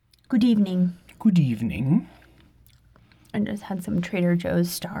Good evening. Good evening. I just had some Trader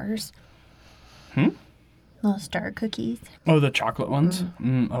Joe's stars. Little star cookies. Oh, the chocolate ones?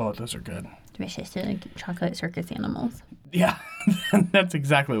 Oh, those are good. Delicious. They're like chocolate circus animals. Yeah, that's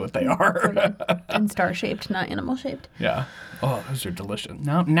exactly what they are. And star-shaped, not animal-shaped. Yeah. Oh, those are delicious.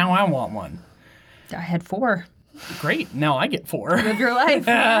 Now I want one. I had 4. Great. Now I get 4. Live your life,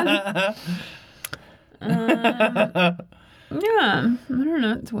 man. Yeah, I don't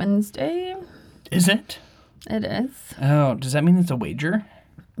know. It's Wednesday. Is it? It is. Oh, does that mean it's a wager?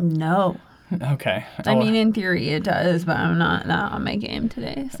 No. Okay. I mean, in theory it does, but I'm not on my game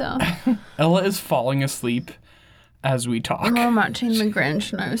today, so. Ella is falling asleep as we talk. I'm watching The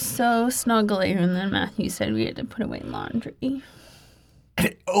Grinch, and I was so snuggly, and then Matthew said we had to put away laundry.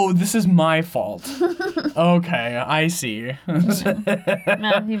 Oh, this is my fault. Okay, I see.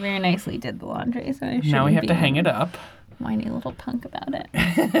 Matthew very nicely did the laundry, so I shouldn't Now we have be to hang it up. whiny little punk about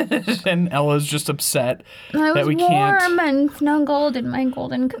it. And Ella's just upset I that was we warm can't. and snuggled in my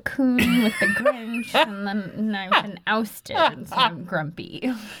golden cocoon with the Grinch, and then I've been ousted, and so I'm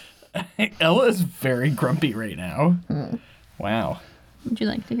grumpy. Ella is very grumpy right now. Wow. Would you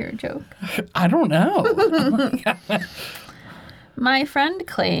like to hear a joke? I don't know. My friend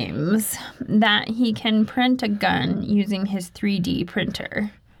claims that he can print a gun using his 3D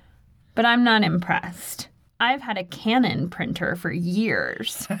printer, but I'm not impressed. I've had a Canon printer for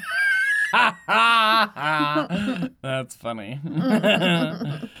years. That's funny.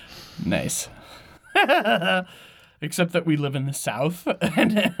 Nice. Except that we live in the South,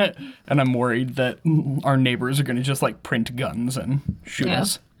 and I'm worried that our neighbors are going to just like print guns and shoot Yeah.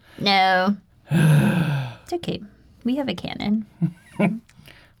 us. No. It's okay. We have a Canon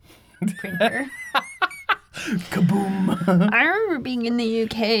printer. Kaboom. I remember being in the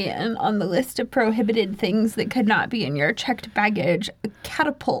UK, and on the list of prohibited things that could not be in your checked baggage, a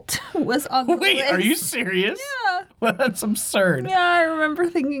catapult was on the Wait, list. are you serious? Yeah. Well, that's absurd. Yeah, I remember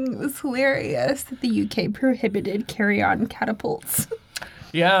thinking it was hilarious that the UK prohibited carry-on catapults.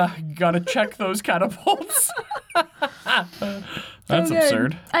 Yeah, you gotta check those catapults. That's So good.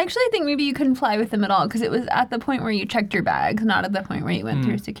 absurd. I actually think maybe you couldn't fly with them at all because it was at the point where you checked your bags, not at the point where you went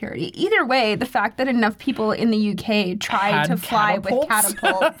through security. Either way, the fact that enough people in the UK tried Had to fly with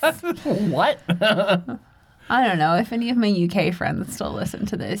catapults. What? I don't know. If any of my UK friends still listen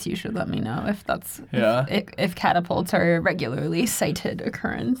to this, you should let me know if that's Yeah. if catapults are a regularly cited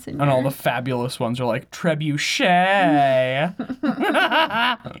occurrence. In And all your- the fabulous ones are like trebuchet.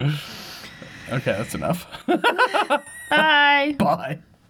 Okay, that's enough. Bye. Bye.